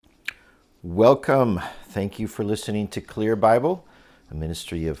Welcome. Thank you for listening to Clear Bible, a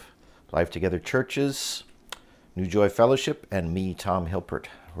ministry of Life Together Churches, New Joy Fellowship, and me, Tom Hilpert.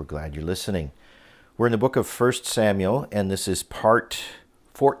 We're glad you're listening. We're in the book of 1 Samuel, and this is part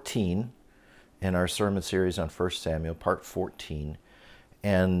 14 in our sermon series on 1 Samuel, part 14.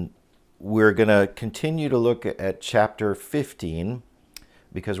 And we're going to continue to look at chapter 15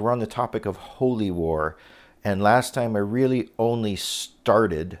 because we're on the topic of holy war. And last time I really only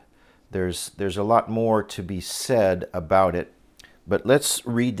started. There's a lot more to be said about it, but let's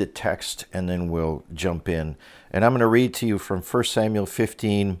read the text and then we'll jump in. And I'm going to read to you from 1 Samuel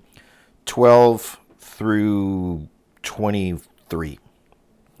 15, 12 through 23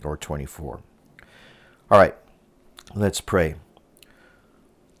 or 24. All right, let's pray.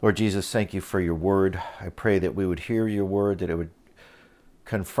 Lord Jesus, thank you for your word. I pray that we would hear your word, that it would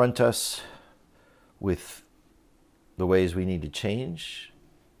confront us with the ways we need to change,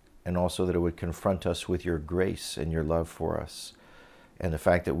 and also that it would confront us with your grace and your love for us, and the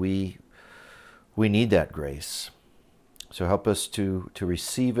fact that we need that grace. So help us to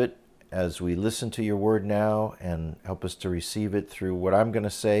receive it as we listen to your word now, and help us to receive it through what I'm going to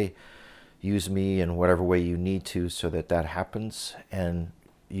say. Use me in whatever way you need to so that happens, and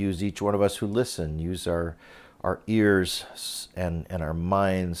use each one of us who listen. Use our ears and our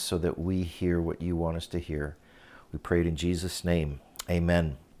minds so that we hear what you want us to hear. We pray it in Jesus' name.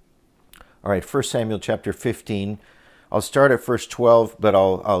 Amen. All right, 1 Samuel chapter 15. I'll start at verse 12, but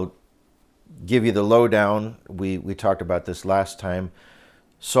I'll give you the lowdown. We talked about this last time.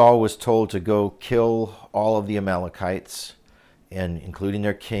 Saul was told to go kill all of the Amalekites, and including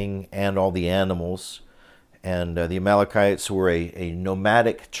their king and all the animals. And the Amalekites were a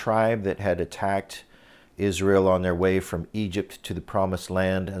nomadic tribe that had attacked Israel on their way from Egypt to the Promised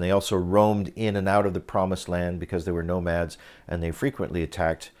Land. And they also roamed in and out of the Promised Land because they were nomads, and they frequently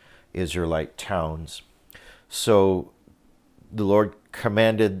attacked Israelite towns. So the Lord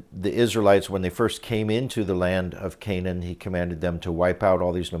commanded the Israelites, when they first came into the land of Canaan, he commanded them to wipe out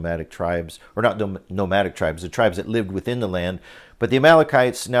all these nomadic tribes, or not nomadic tribes, the tribes that lived within the land. But the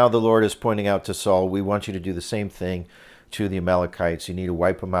Amalekites, now the Lord is pointing out to Saul, we want you to do the same thing to the Amalekites. You need to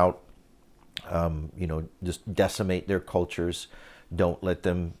wipe them out, just decimate their cultures. Don't let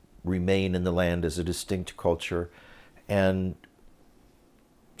them remain in the land as a distinct culture. And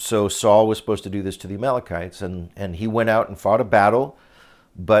so Saul was supposed to do this to the Amalekites, and he went out and fought a battle,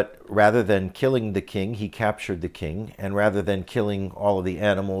 but rather than killing the king, he captured the king, and rather than killing all of the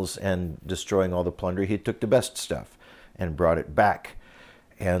animals and destroying all the plunder, he took the best stuff and brought it back.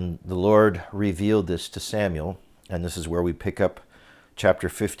 And the Lord revealed this to Samuel, and this is where we pick up chapter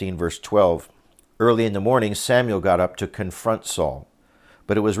 15, verse 12. Early in the morning, Samuel got up to confront Saul.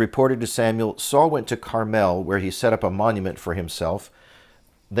 But it was reported to Samuel, Saul went to Carmel, where he set up a monument for himself.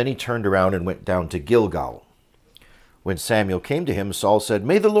 Then he turned around and went down to Gilgal. When Samuel came to him, Saul said,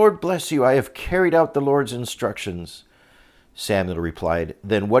 "May the Lord bless you. I have carried out the Lord's instructions." Samuel replied,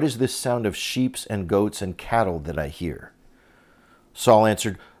 "Then what is this sound of sheep and goats and cattle that I hear?" Saul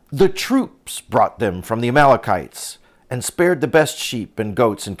answered, "The troops brought them from the Amalekites and spared the best sheep and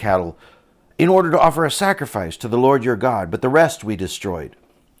goats and cattle in order to offer a sacrifice to the Lord your God, but the rest we destroyed."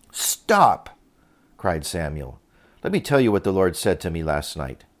 "Stop!" cried Samuel. "Let me tell you what the Lord said to me last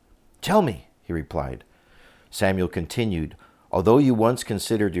night." "Tell me," he replied. Samuel continued, "Although you once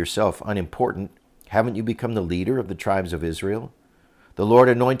considered yourself unimportant, haven't you become the leader of the tribes of Israel? The Lord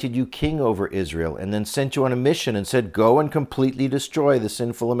anointed you king over Israel and then sent you on a mission and said, 'Go and completely destroy the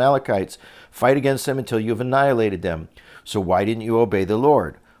sinful Amalekites. Fight against them until you have annihilated them.' So why didn't you obey the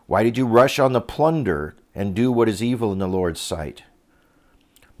Lord? Why did you rush on the plunder and do what is evil in the Lord's sight?"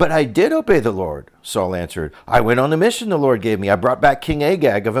 "But I did obey the Lord," Saul answered. "I went on the mission the Lord gave me. I brought back King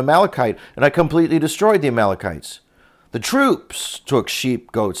Agag of Amalekite, and I completely destroyed the Amalekites. The troops took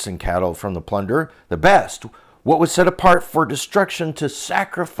sheep, goats, and cattle from the plunder, the best, what was set apart for destruction, to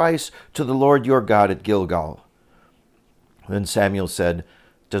sacrifice to the Lord your God at Gilgal." Then Samuel said,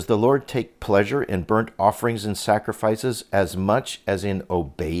 "Does the Lord take pleasure in burnt offerings and sacrifices as much as in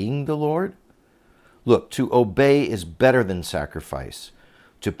obeying the Lord? Look, to obey is better than sacrifice.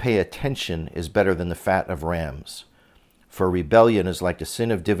 To pay attention is better than the fat of rams. For rebellion is like the sin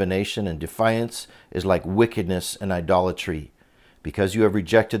of divination, and defiance is like wickedness and idolatry. Because you have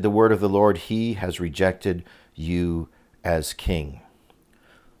rejected the word of the Lord, he has rejected you as king."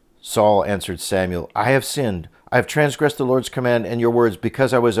 Saul answered Samuel, "I have sinned. I have transgressed the Lord's command and your words.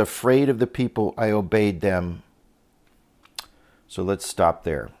 Because I was afraid of the people, I obeyed them." So let's stop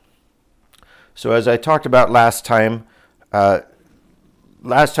there. So as I talked about last time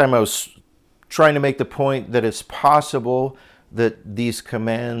I was trying to make the point that it's possible that these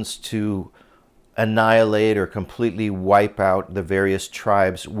commands to annihilate or completely wipe out the various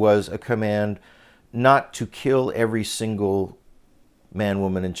tribes was a command not to kill every single man,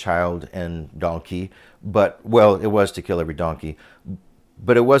 woman, and child and donkey, but, well, it was to kill every donkey,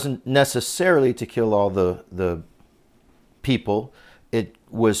 but it wasn't necessarily to kill all the people. It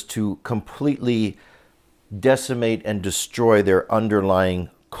was to completely decimate and destroy their underlying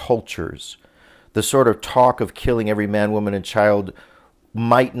cultures. The sort of talk of killing every man, woman, and child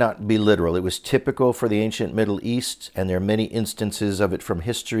might not be literal. It was typical for the ancient Middle East, and there are many instances of it from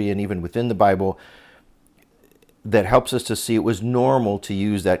history and even within the Bible that helps us to see it was normal to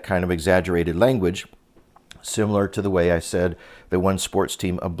use that kind of exaggerated language, similar to the way I said that one sports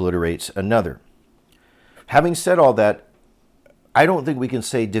team obliterates another. Having said all that, I don't think we can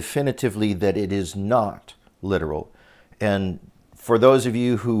say definitively that it is not literal. And for those of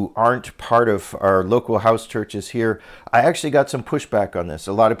you who aren't part of our local house churches here, I actually got some pushback on this.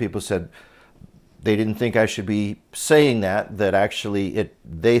 A lot of people said they didn't think I should be saying that actually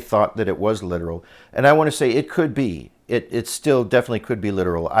they thought that it was literal. And I want to say it could be. It still definitely could be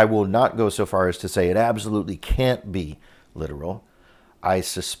literal. I will not go so far as to say it absolutely can't be literal. I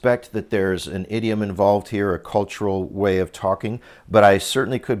suspect that there's an idiom involved here, a cultural way of talking, but I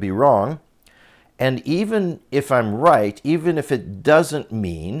certainly could be wrong. And even if I'm right, even if it doesn't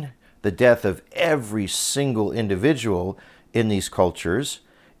mean the death of every single individual in these cultures,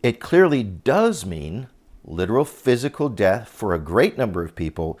 it clearly does mean literal physical death for a great number of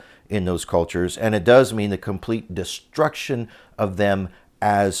people in those cultures, and it does mean the complete destruction of them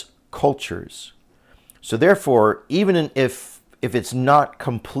as cultures. So therefore, even if it's not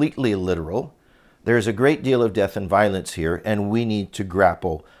completely literal, there's a great deal of death and violence here, and we need to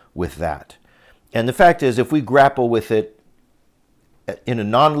grapple with that. And the fact is, if we grapple with it in a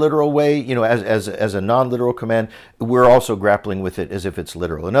non-literal way, as a non-literal command, we're also grappling with it as if it's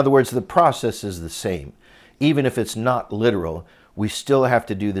literal. In other words, the process is the same. Even if it's not literal, we still have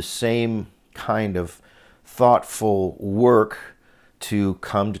to do the same kind of thoughtful work to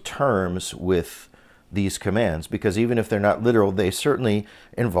come to terms with these commands, because even if they're not literal, they certainly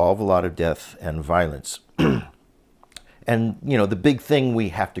involve a lot of death and violence. And, the big thing we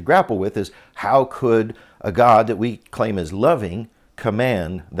have to grapple with is how could a God that we claim is loving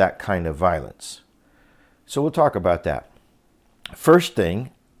command that kind of violence? So we'll talk about that. First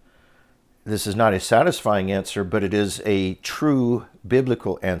thing, this is not a satisfying answer, but it is a true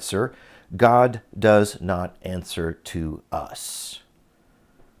biblical answer. God does not answer to us.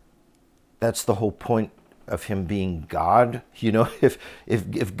 That's the whole point of him being God.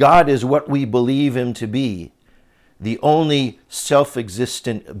 If God is what we believe him to be, the only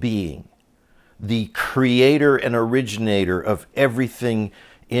self-existent being, the creator and originator of everything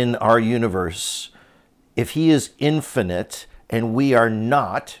in our universe, if he is infinite and we are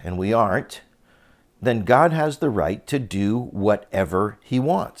not, and we aren't, then God has the right to do whatever he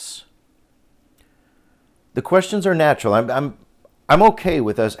wants. The questions are natural. I'm okay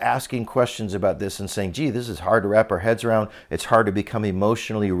with us asking questions about this and saying, gee, this is hard to wrap our heads around. It's hard to become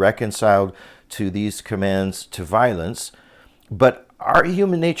emotionally reconciled to these commands to violence. But our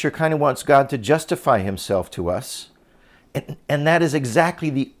human nature kind of wants God to justify himself to us. And that is exactly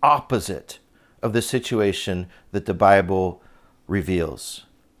the opposite of the situation that the Bible reveals.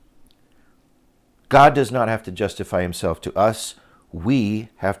 God does not have to justify himself to us. We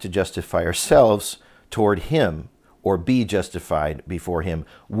have to justify ourselves toward him, or be justified before him.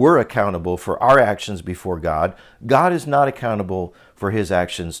 We're accountable for our actions before God. God is not accountable for his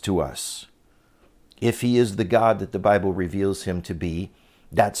actions to us. If he is the God that the Bible reveals him to be,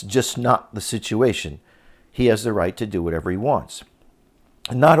 that's just not the situation. He has the right to do whatever he wants.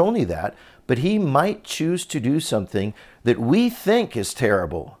 And not only that, but he might choose to do something that we think is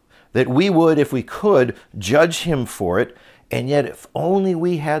terrible, that we would, if we could, judge him for it. And yet, if only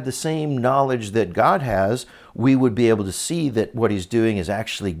we had the same knowledge that God has, we would be able to see that what he's doing is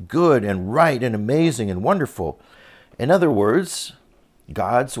actually good and right and amazing and wonderful. In other words,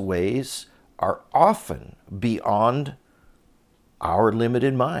 God's ways are often beyond our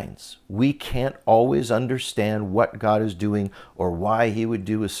limited minds. We can't always understand what God is doing or why he would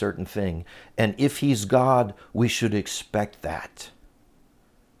do a certain thing. And if he's God, we should expect that.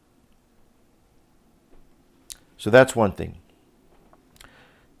 So that's one thing.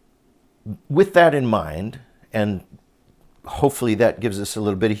 With that in mind, and hopefully that gives us a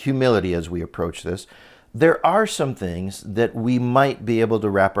little bit of humility as we approach this, there are some things that we might be able to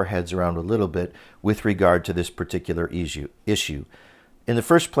wrap our heads around a little bit with regard to this particular issue. In the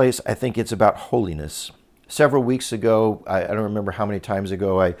first place, I think it's about holiness. Several weeks ago, I don't remember how many times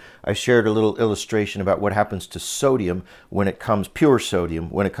ago, I shared a little illustration about what happens to sodium when it comes, pure sodium,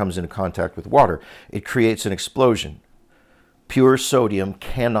 when it comes into contact with water. It creates an explosion. Pure sodium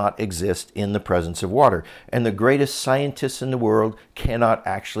cannot exist in the presence of water. And the greatest scientists in the world cannot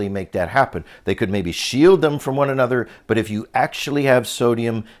actually make that happen. They could maybe shield them from one another, but if you actually have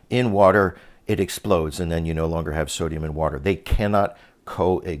sodium in water, it explodes, and then you no longer have sodium in water. They cannot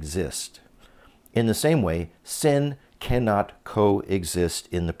coexist. In the same way, sin cannot coexist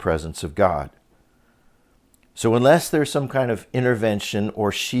in the presence of God. So unless there's some kind of intervention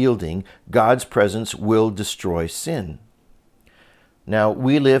or shielding, God's presence will destroy sin. Now,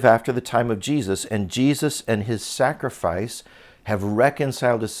 we live after the time of Jesus, and Jesus and his sacrifice have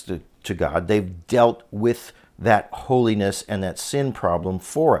reconciled us to God. They've dealt with that holiness and that sin problem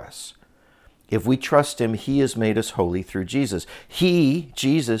for us. If we trust him, he has made us holy through Jesus. He,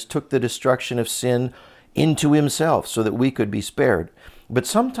 Jesus, took the destruction of sin into himself so that we could be spared. But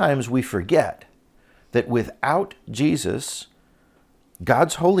sometimes we forget that without Jesus,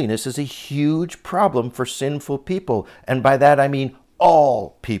 God's holiness is a huge problem for sinful people. And by that I mean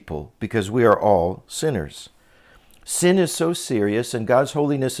all people, because we are all sinners. Sin is so serious and God's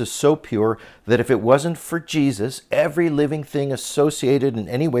holiness is so pure that if it wasn't for Jesus, every living thing associated in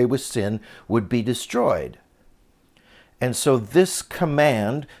any way with sin would be destroyed. And so this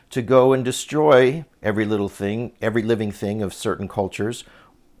command to go and destroy every little thing, every living thing of certain cultures,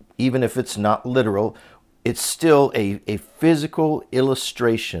 even if it's not literal, it's still a physical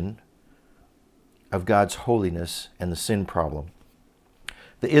illustration of God's holiness and the sin problem.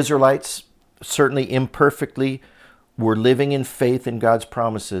 The Israelites, certainly imperfectly, were living in faith in God's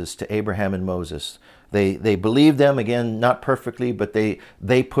promises to Abraham and Moses. They believed them, again, not perfectly, but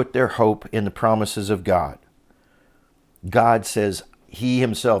they put their hope in the promises of God. God says he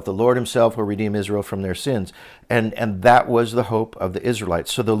himself, the Lord himself, will redeem Israel from their sins. And that was the hope of the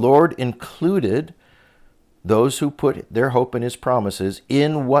Israelites. So the Lord included those who put their hope in his promises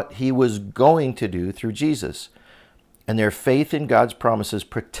in what he was going to do through Jesus. And their faith in God's promises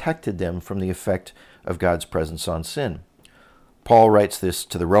protected them from the effect of God's presence on sin. Paul writes this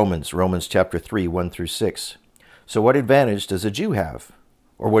to the Romans, Romans chapter 3, 1 through 6. So what advantage does a Jew have?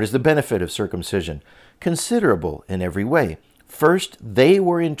 Or what is the benefit of circumcision? Considerable in every way. First, they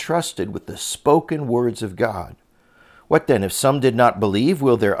were entrusted with the spoken words of God. What then, if some did not believe,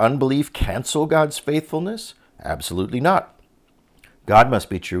 will their unbelief cancel God's faithfulness? Absolutely not. God must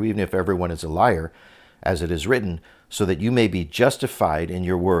be true, even if everyone is a liar, as it is written, so that you may be justified in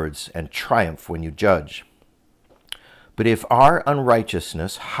your words and triumph when you judge. But if our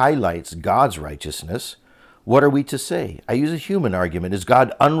unrighteousness highlights God's righteousness, what are we to say? I use a human argument. Is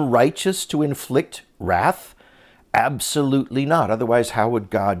God unrighteous to inflict wrath? Absolutely not. Otherwise, how would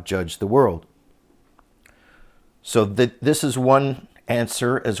God judge the world? So this is one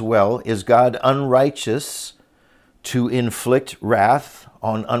answer as well. Is God unrighteous to inflict wrath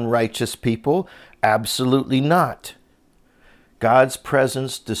on unrighteous people? Absolutely not. God's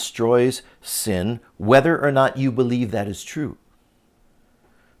presence destroys sin, whether or not you believe that is true.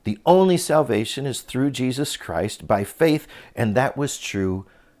 The only salvation is through Jesus Christ by faith, and that was true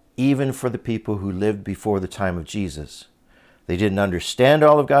even for the people who lived before the time of Jesus. They didn't understand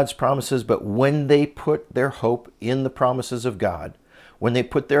all of God's promises, but when they put their hope in the promises of God, when they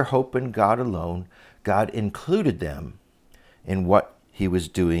put their hope in God alone, God included them in what he was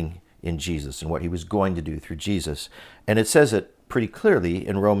doing in Jesus and what he was going to do through Jesus. And it says it pretty clearly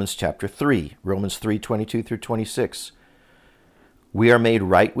in Romans chapter 3, Romans 3, 22 through 26. We are made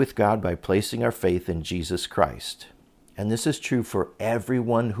right with God by placing our faith in Jesus Christ. And this is true for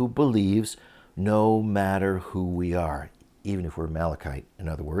everyone who believes, no matter who we are, even if we're Amalekite, in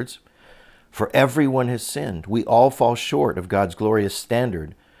other words. For everyone has sinned. We all fall short of God's glorious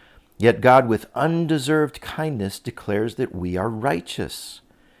standard. Yet God, with undeserved kindness, declares that we are righteous.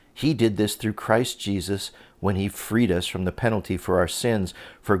 He did this through Christ Jesus when he freed us from the penalty for our sins.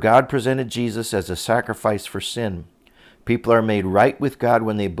 For God presented Jesus as a sacrifice for sin. People are made right with God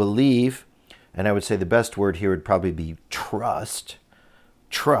when they believe, and I would say the best word here would probably be trust.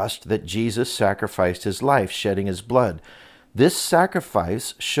 Trust that Jesus sacrificed his life, shedding his blood. This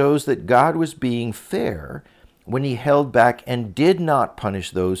sacrifice shows that God was being fair when he held back and did not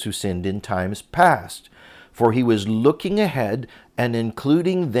punish those who sinned in times past. For he was looking ahead and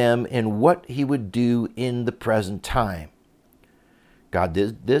including them in what he would do in the present time. God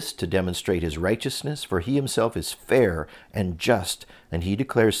did this to demonstrate his righteousness, for he himself is fair and just, and he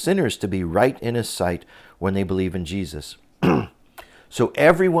declares sinners to be right in his sight when they believe in Jesus. So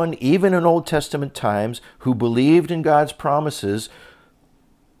everyone, even in Old Testament times, who believed in God's promises,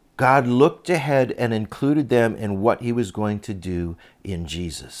 God looked ahead and included them in what he was going to do in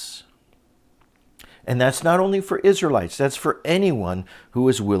Jesus. And that's not only for Israelites, that's for anyone who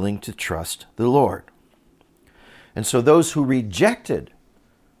is willing to trust the Lord. And so those who rejected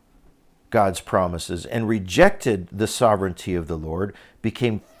God's promises and rejected the sovereignty of the Lord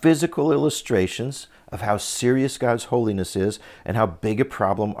became physical illustrations of how serious God's holiness is and how big a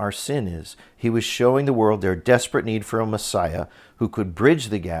problem our sin is. He was showing the world their desperate need for a Messiah who could bridge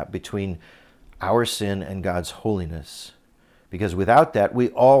the gap between our sin and God's holiness. Because without that, we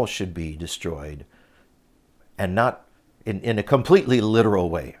all should be destroyed. And not in a completely literal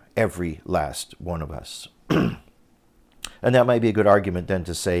way, every last one of us. And that might be a good argument then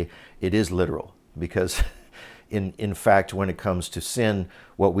to say it is literal, because in fact, when it comes to sin,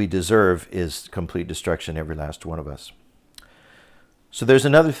 what we deserve is complete destruction, every last one of us. So there's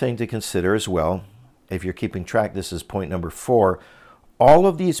another thing to consider as well. If you're keeping track, this is point number 4. All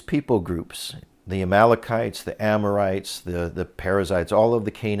of these people groups, the Amalekites, the Amorites, the Perizzites, all of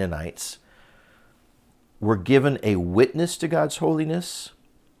the Canaanites, were given a witness to God's holiness,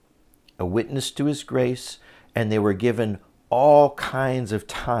 a witness to his grace, and they were given all kinds of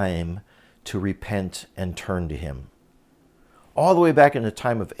time to repent and turn to him. All the way back in the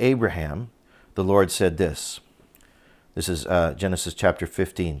time of Abraham, the Lord said this. This is Genesis chapter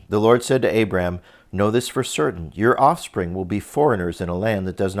 15. The Lord said to Abraham, "Know this for certain, your offspring will be foreigners in a land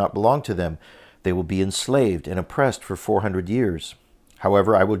that does not belong to them. They will be enslaved and oppressed for 400 years.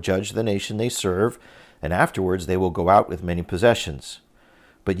 However, I will judge the nation they serve, and afterwards they will go out with many possessions.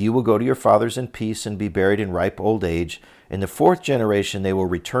 But you will go to your fathers in peace and be buried in ripe old age. In the 4th generation they will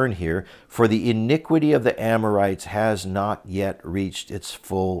return here, for the iniquity of the Amorites has not yet reached its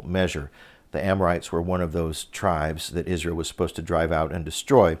full measure." The Amorites were one of those tribes that Israel was supposed to drive out and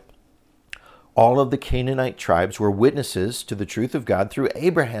destroy. All of the Canaanite tribes were witnesses to the truth of God through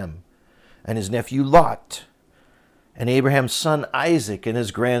Abraham and his nephew Lot, and Abraham's son Isaac and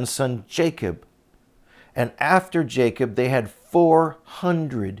his grandson Jacob. And after Jacob, they had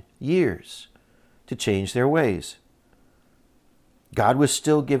 400 years to change their ways. God was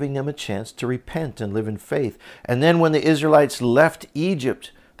still giving them a chance to repent and live in faith. And then when the Israelites left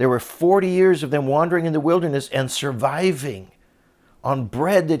Egypt, there were 40 years of them wandering in the wilderness and surviving on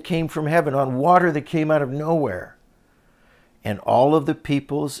bread that came from heaven, on water that came out of nowhere. And all of the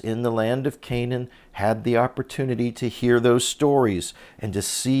peoples in the land of Canaan had the opportunity to hear those stories and to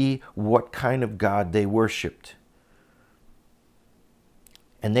see what kind of God they worshiped.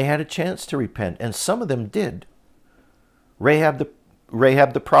 And they had a chance to repent, and some of them did. Rahab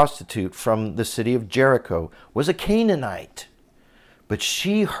the prostitute from the city of Jericho was a Canaanite. But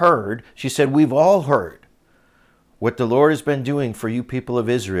she said, "We've all heard what the Lord has been doing for you people of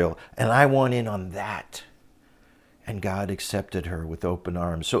Israel, and I want in on that." And God accepted her with open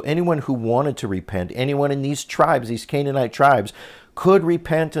arms. So anyone who wanted to repent, anyone in these tribes, these Canaanite tribes, could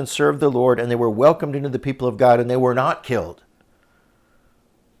repent and serve the Lord, and they were welcomed into the people of God, and they were not killed.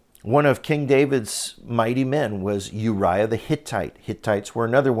 One of King David's mighty men was Uriah the Hittite. Hittites were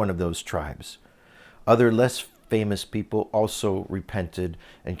another one of those tribes. Other less famous people also repented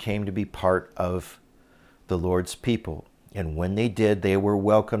and came to be part of the Lord's people. And when they did, they were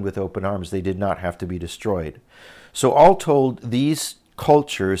welcomed with open arms. They did not have to be destroyed. So all told, these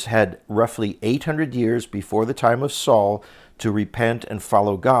cultures had roughly 800 years before the time of Saul to repent and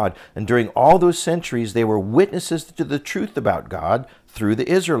follow God. And during all those centuries, they were witnesses to the truth about God through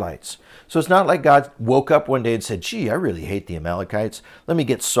the Israelites. So it's not like God woke up one day and said, "Gee, I really hate the Amalekites. Let me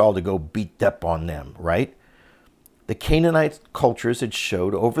get Saul to go beat up on them," right? The Canaanite cultures had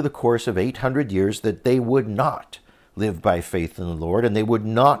showed over the course of 800 years that they would not live by faith in the Lord, and they would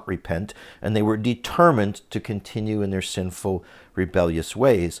not repent, and they were determined to continue in their sinful, rebellious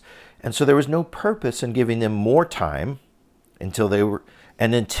ways. And so there was no purpose in giving them more time until they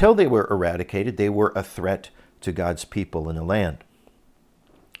were eradicated. They were a threat to God's people in the land.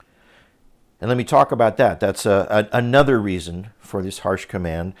 And let me talk about that. That's another reason for this harsh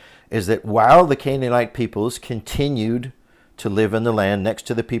command, is that while the Canaanite peoples continued to live in the land next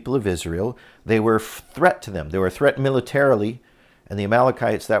to the people of Israel, they were a threat to them. They were a threat militarily, and the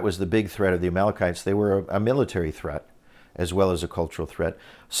Amalekites, that was the big threat of the Amalekites. They were a military threat as well as a cultural threat.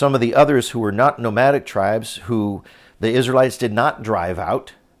 Some of the others who were not nomadic tribes, who the Israelites did not drive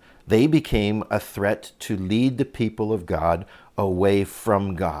out, they became a threat to lead the people of God away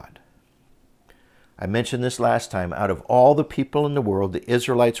from God. I mentioned this last time. Out of all the people in the world, the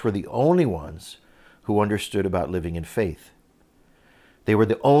Israelites were the only ones who understood about living in faith. They were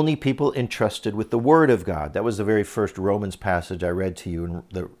the only people entrusted with the Word of God. That was the very first Romans passage I read to you in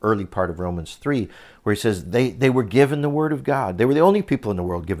the early part of Romans 3, where he says they were given the Word of God. They were the only people in the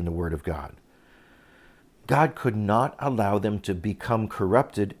world given the Word of God. God could not allow them to become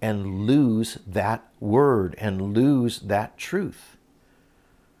corrupted and lose that Word and lose that truth.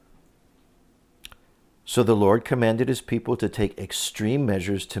 So the Lord commanded his people to take extreme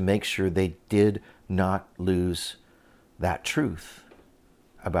measures to make sure they did not lose that truth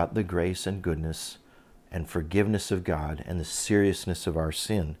about the grace and goodness and forgiveness of God and the seriousness of our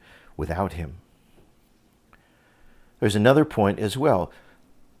sin without him. There's another point as well.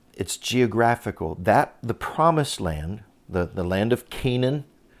 It's geographical. That the promised land, the land of Canaan,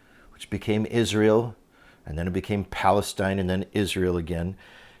 which became Israel, and then it became Palestine and then Israel again,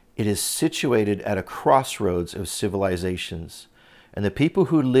 it is situated at a crossroads of civilizations. And the people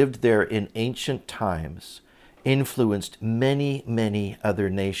who lived there in ancient times influenced many, many other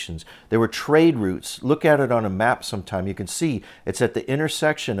nations. There were trade routes. Look at it on a map sometime. You can see it's at the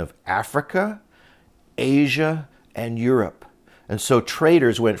intersection of Africa, Asia, and Europe. And so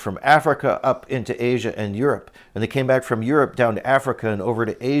traders went from Africa up into Asia and Europe. And they came back from Europe down to Africa and over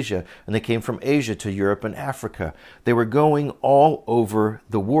to Asia. And they came from Asia to Europe and Africa. They were going all over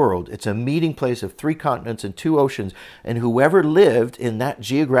the world. It's a meeting place of 3 continents and 2 oceans. And whoever lived in that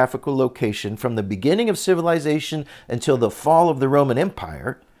geographical location from the beginning of civilization until the fall of the Roman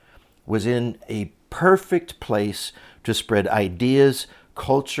Empire was in a perfect place to spread ideas,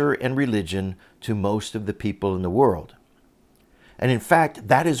 culture, and religion to most of the people in the world. And in fact,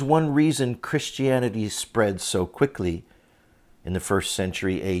 that is one reason Christianity spread so quickly in the 1st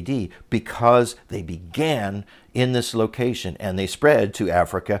century AD, because they began in this location and they spread to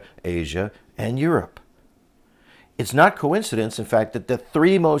Africa, Asia, and Europe. It's not coincidence, in fact, that the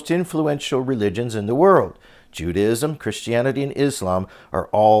 3 most influential religions in the world, Judaism, Christianity, and Islam, are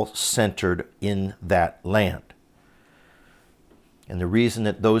all centered in that land. And the reason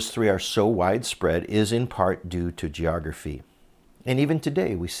that those 3 are so widespread is in part due to geography. And even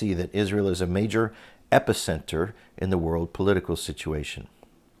today, we see that Israel is a major epicenter in the world political situation.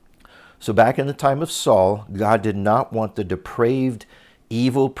 So back in the time of Saul, God did not want the depraved,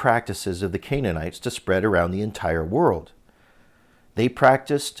 evil practices of the Canaanites to spread around the entire world. They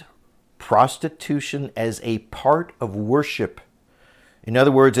practiced prostitution as a part of worship. In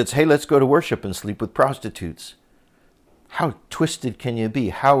other words, it's, hey, let's go to worship and sleep with prostitutes. How twisted can you be?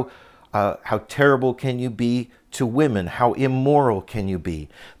 How terrible can you be to women? How immoral can you be?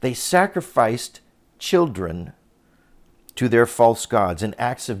 They sacrificed children to their false gods in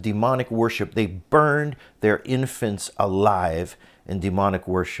acts of demonic worship. They burned their infants alive in demonic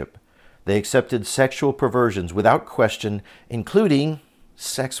worship. They accepted sexual perversions without question, including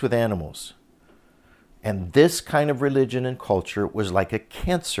sex with animals. And this kind of religion and culture was like a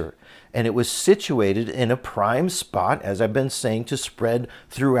cancer. And it was situated in a prime spot, as I've been saying, to spread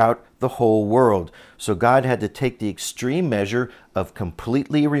throughout the whole world. So God had to take the extreme measure of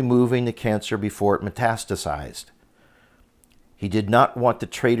completely removing the cancer before it metastasized. He did not want the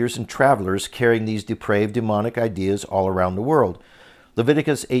traders and travelers carrying these depraved demonic ideas all around the world.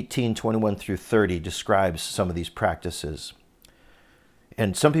 Leviticus 18:21 through 30 describes some of these practices.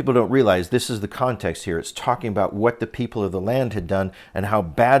 And some people don't realize this is the context here. It's talking about what the people of the land had done and how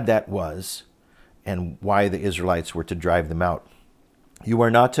bad that was and why the Israelites were to drive them out. You are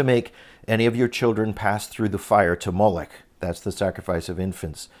not to make any of your children pass through the fire to Moloch. That's the sacrifice of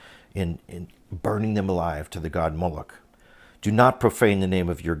infants, in burning them alive to the god Moloch. Do not profane the name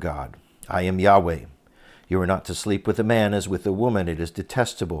of your God. I am Yahweh. You are not to sleep with a man as with a woman. It is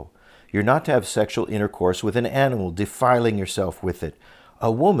detestable. You're not to have sexual intercourse with an animal, defiling yourself with it.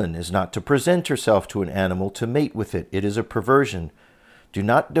 A woman is not to present herself to an animal to mate with it. It is a perversion. Do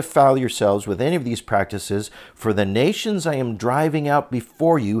not defile yourselves with any of these practices, for the nations I am driving out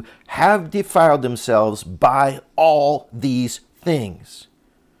before you have defiled themselves by all these things.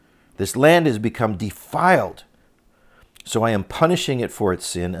 This land has become defiled, so I am punishing it for its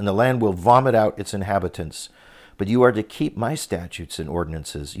sin, and the land will vomit out its inhabitants. But you are to keep my statutes and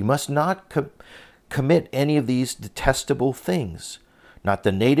ordinances. You must not commit any of these detestable things. Not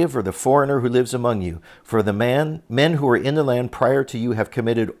the native or the foreigner who lives among you. For the men who are in the land prior to you have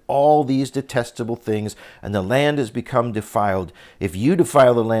committed all these detestable things, and the land has become defiled. If you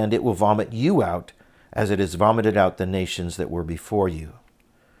defile the land, it will vomit you out, as it has vomited out the nations that were before you.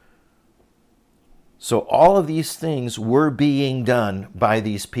 So all of these things were being done by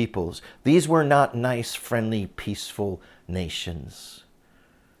these peoples. These were not nice, friendly, peaceful nations.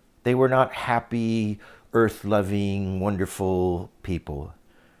 They were not happy, earth-loving, wonderful people.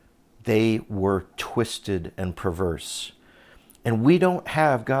 They were twisted and perverse. And we don't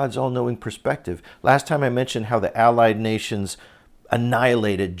have God's all-knowing perspective. Last time I mentioned how the Allied nations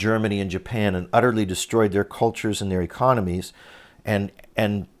annihilated Germany and Japan and utterly destroyed their cultures and their economies. And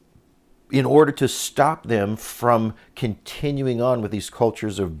in order to stop them from continuing on with these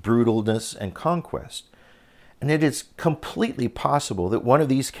cultures of brutalness and conquest. And it is completely possible that one of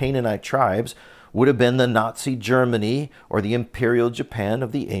these Canaanite tribes would have been the Nazi Germany or the Imperial Japan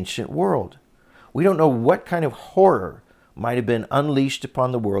of the ancient world. We don't know what kind of horror might have been unleashed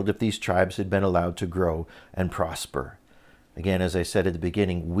upon the world if these tribes had been allowed to grow and prosper. Again, as I said at the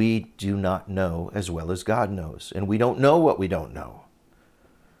beginning, we do not know as well as God knows, and we don't know what we don't know.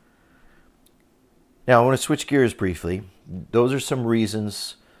 Now, I want to switch gears briefly. Those are some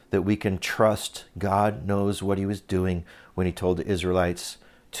reasons that we can trust God knows what he was doing when he told the Israelites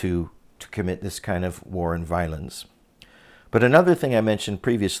to commit this kind of war and violence. But another thing I mentioned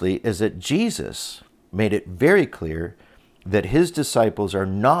previously is that Jesus made it very clear that his disciples are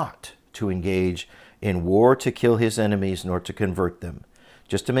not to engage in war to kill his enemies nor to convert them.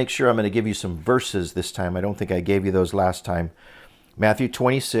 Just to make sure, I'm going to give you some verses this time. I don't think I gave you those last time. Matthew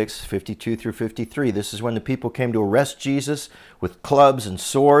 26, 52 through 53. This is when the people came to arrest Jesus with clubs and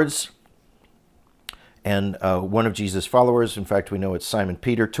swords. And one of Jesus' followers, in fact, we know it's Simon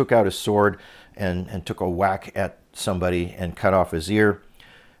Peter, took out his sword and took a whack at somebody and cut off his ear.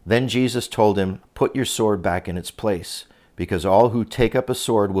 Then Jesus told him, "Put your sword back in its place, because all who take up a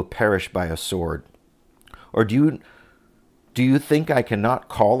sword will perish by a sword. Or do you think I cannot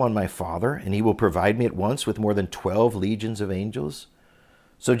call on my Father, and he will provide me at once with more than 12 legions of angels?"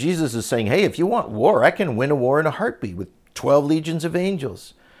 So Jesus is saying, hey, if you want war, I can win a war in a heartbeat with 12 legions of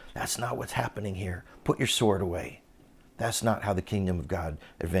angels. That's not what's happening here. Put your sword away. That's not how the kingdom of God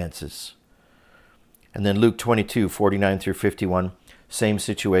advances. And then Luke 22, 49 through 51, same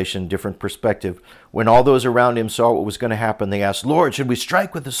situation, different perspective. When all those around him saw what was going to happen, they asked, "Lord, should we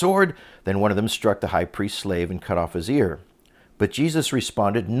strike with the sword?" Then one of them struck the high priest's slave and cut off his ear. But Jesus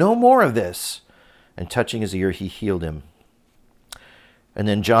responded, "No more of this." And touching his ear, he healed him. And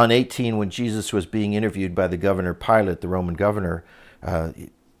then John 18, when Jesus was being interviewed by the governor Pilate, the Roman governor,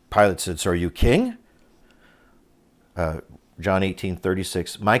 Pilate said, "So are you king?" John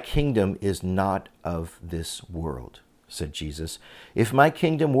 18:36, "My kingdom is not of this world," said Jesus. "If my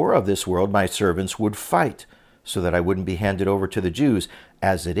kingdom were of this world, my servants would fight so that I wouldn't be handed over to the Jews.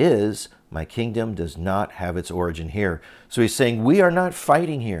 As it is, my kingdom does not have its origin here." So he's saying we are not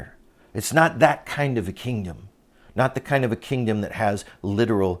fighting here. It's not that kind of a kingdom, not the kind of a kingdom that has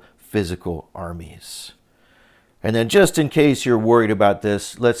literal physical armies. And then just in case you're worried about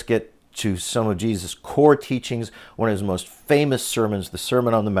this, let's get to some of Jesus' core teachings, one of his most famous sermons, the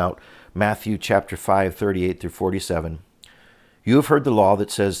Sermon on the Mount, Matthew chapter 5, 38 through 47. "You have heard the law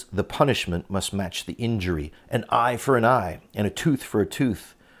that says the punishment must match the injury, an eye for an eye, and a tooth for a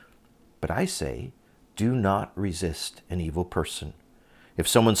tooth. But I say, do not resist an evil person. If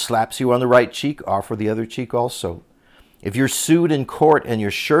someone slaps you on the right cheek, offer the other cheek also. If you're sued in court and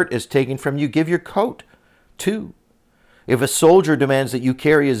your shirt is taken from you, give your coat too. If a soldier demands that you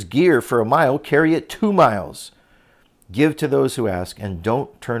carry his gear for a mile, carry it 2 miles. Give to those who ask, and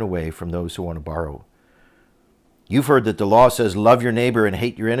don't turn away from those who want to borrow. You've heard that the law says, love your neighbor and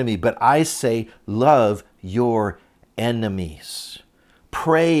hate your enemy, but I say, love your enemies.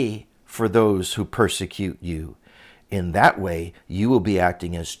 Pray for those who persecute you. In that way, you will be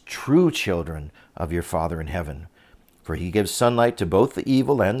acting as true children of your Father in heaven. For he gives sunlight to both the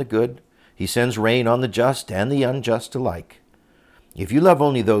evil and the good. He sends rain on the just and the unjust alike. If you love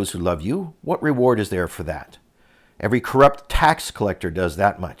only those who love you, what reward is there for that? Every corrupt tax collector does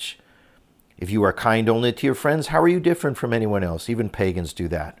that much. If you are kind only to your friends, how are you different from anyone else? Even pagans do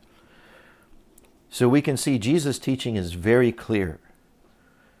that. So we can see Jesus' teaching is very clear.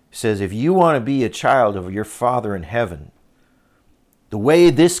 He says, if you want to be a child of your Father in heaven, the way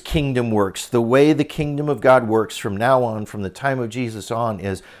this kingdom works, the way the kingdom of God works from now on, from the time of Jesus on,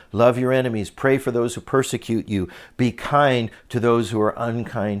 is love your enemies, pray for those who persecute you, be kind to those who are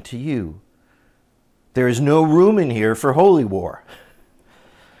unkind to you. There is no room in here for holy war.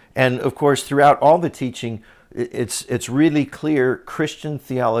 And of course, throughout all the teaching, it's really clear Christian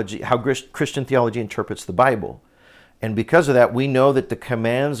theology, how Christian theology interprets the Bible. And because of that, we know that the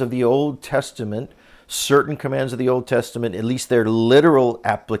commands of the Old Testament, certain commands of the Old Testament, at least their literal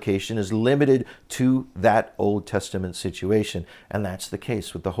application, is limited to that Old Testament situation. And that's the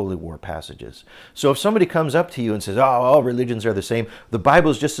case with the Holy War passages. So if somebody comes up to you and says, oh, all religions are the same, the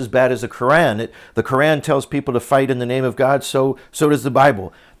Bible is just as bad as the Quran. The Quran tells people to fight in the name of God, so does the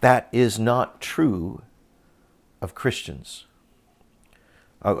Bible. That is not true of Christians.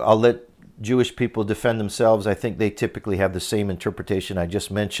 I'll let Jewish people defend themselves, I think they typically have the same interpretation I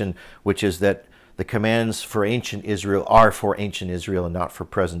just mentioned, which is that the commands for ancient Israel are for ancient Israel and not for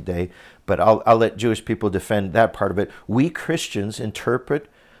present day. But I'll let Jewish people defend that part of it. We Christians interpret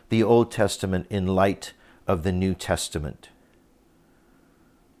the Old Testament in light of the New Testament.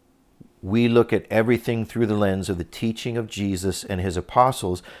 We look at everything through the lens of the teaching of Jesus and his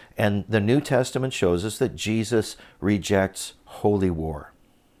apostles, and the New Testament shows us that Jesus rejects holy war.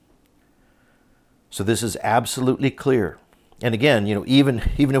 So this is absolutely clear. And again, even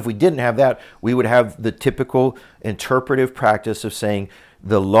if we didn't have that, we would have the typical interpretive practice of saying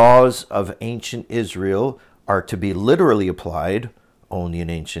the laws of ancient Israel are to be literally applied only in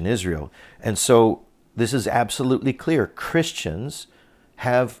ancient Israel. And so this is absolutely clear. Christians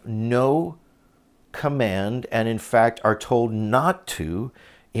have no command, and in fact are told not to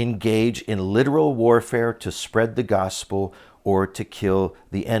engage in literal warfare to spread the gospel or to kill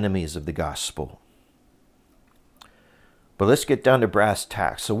the enemies of the gospel. But let's get down to brass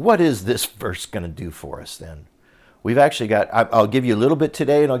tacks. So what is this verse going to do for us then? We've actually got, I'll give you a little bit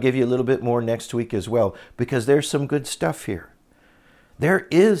today and I'll give you a little bit more next week as well, because there's some good stuff here. There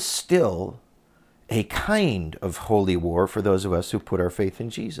is still a kind of holy war for those of us who put our faith in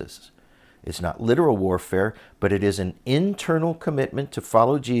Jesus. It's not literal warfare, but it is an internal commitment to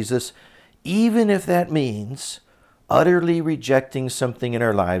follow Jesus, even if that means utterly rejecting something in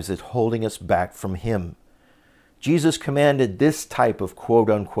our lives that's holding us back from him. Jesus commanded this type of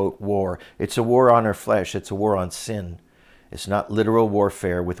quote-unquote war. It's a war on our flesh. It's a war on sin. It's not literal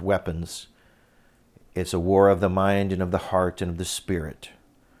warfare with weapons. It's a war of the mind and of the heart and of the spirit.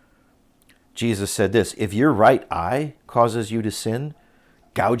 Jesus said this, if your right eye causes you to sin,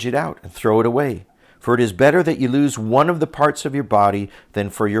 gouge it out and throw it away. For it is better that you lose one of the parts of your body than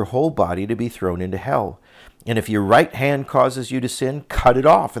for your whole body to be thrown into hell. And if your right hand causes you to sin, cut it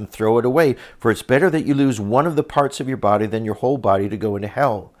off and throw it away. For it's better that you lose one of the parts of your body than your whole body to go into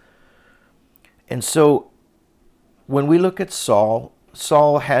hell. And so when we look at Saul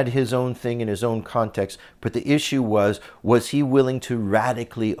had his own thing in his own context, but the issue was he willing to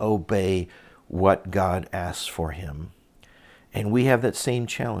radically obey what God asks for him? And we have that same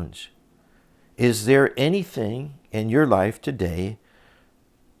challenge. Is there anything in your life today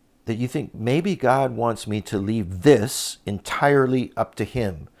that you think maybe God wants me to leave this entirely up to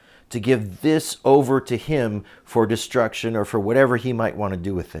him, to give this over to him for destruction or for whatever he might want to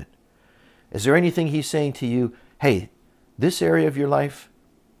do with it? Is there anything he's saying to you, hey, this area of your life,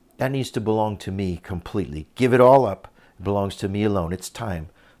 that needs to belong to me completely. Give it all up. It belongs to me alone. It's time.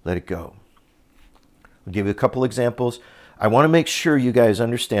 Let it go. I'll give you a couple examples. I want to make sure you guys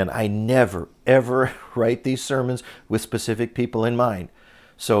understand I never, ever write these sermons with specific people in mind.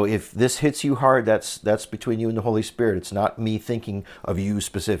 So if this hits you hard, that's between you and the Holy Spirit. It's not me thinking of you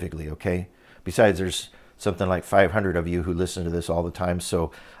specifically, okay? Besides, there's something like 500 of you who listen to this all the time,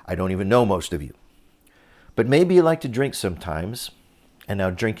 so I don't even know most of you. But maybe you like to drink sometimes, and now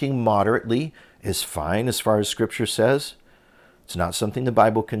drinking moderately is fine as far as Scripture says. It's not something the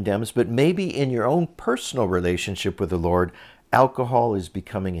Bible condemns, but maybe in your own personal relationship with the Lord, alcohol is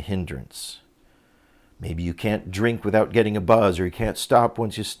becoming a hindrance. Maybe you can't drink without getting a buzz, or you can't stop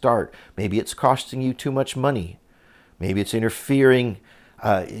once you start. Maybe it's costing you too much money. Maybe it's interfering,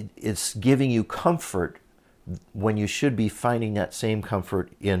 it's giving you comfort when you should be finding that same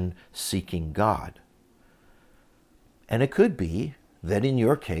comfort in seeking God. And it could be that in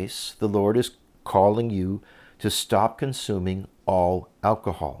your case, the Lord is calling you to stop consuming all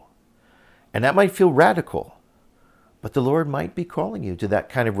alcohol. And that might feel radical, but the Lord might be calling you to that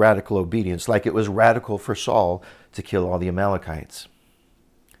kind of radical obedience, like it was radical for Saul to kill all the Amalekites.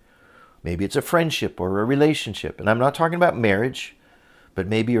 Maybe it's a friendship or a relationship. And I'm not talking about marriage, but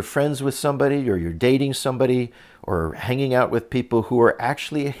maybe you're friends with somebody, or you're dating somebody, or hanging out with people who are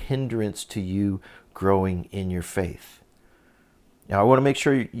actually a hindrance to you growing in your faith. Now, I want to make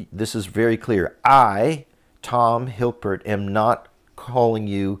sure this is very clear. I, Tom Hilpert, am not calling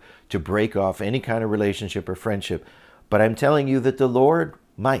you to break off any kind of relationship or friendship, but I'm telling you that the Lord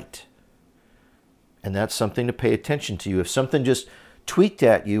might. And that's something to pay attention to. If something just tweaked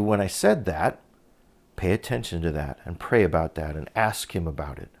at you when I said that, pay attention to that and pray about that and ask him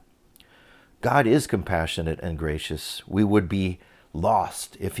about it. God is compassionate and gracious. We would be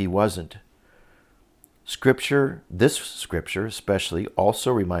lost if he wasn't. Scripture, this scripture especially,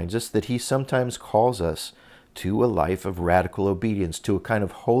 also reminds us that he sometimes calls us to a life of radical obedience, to a kind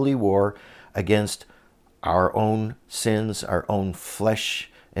of holy war against our own sins, our own flesh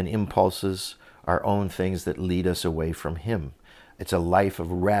and impulses, our own things that lead us away from him. It's a life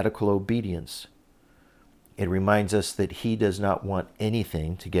of radical obedience. It reminds us that he does not want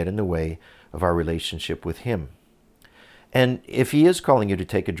anything to get in the way of our relationship with him. And if he is calling you to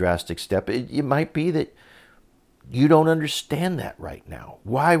take a drastic step, it might be that you don't understand that right now.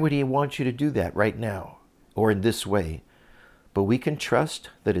 Why would he want you to do that right now or in this way? But we can trust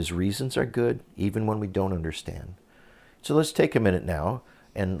that his reasons are good even when we don't understand. So let's take a minute now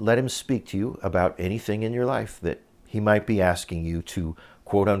and let him speak to you about anything in your life that he might be asking you to,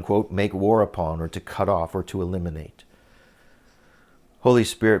 quote unquote, make war upon or to cut off or to eliminate. Holy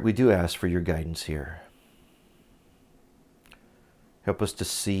Spirit, we do ask for your guidance here. Help us to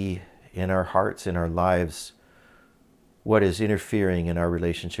see in our hearts, in our lives, what is interfering in our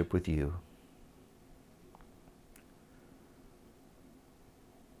relationship with you.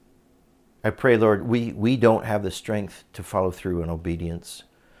 I pray, Lord, we don't have the strength to follow through in obedience,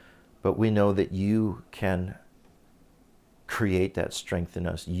 but we know that you can create that strength in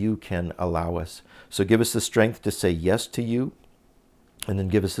us. You can allow us. So give us the strength to say yes to you, and then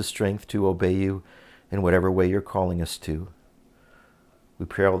give us the strength to obey you in whatever way you're calling us to. We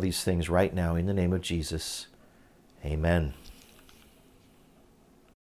pray all these things right now in the name of Jesus. Amen.